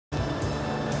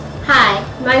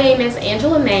My name is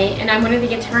Angela May, and I'm one of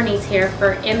the attorneys here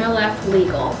for MLF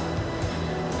Legal.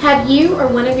 Have you or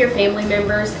one of your family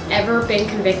members ever been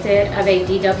convicted of a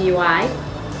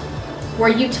DWI? Were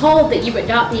you told that you would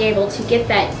not be able to get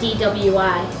that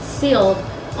DWI sealed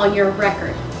on your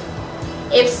record?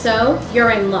 If so,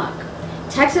 you're in luck.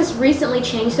 Texas recently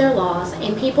changed their laws,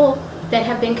 and people that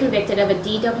have been convicted of a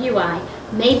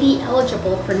DWI may be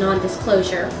eligible for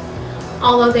non-disclosure.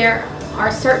 Although there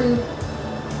are certain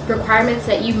requirements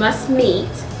that you must meet,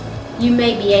 you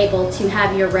may be able to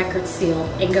have your record sealed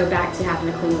and go back to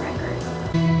having a clean record.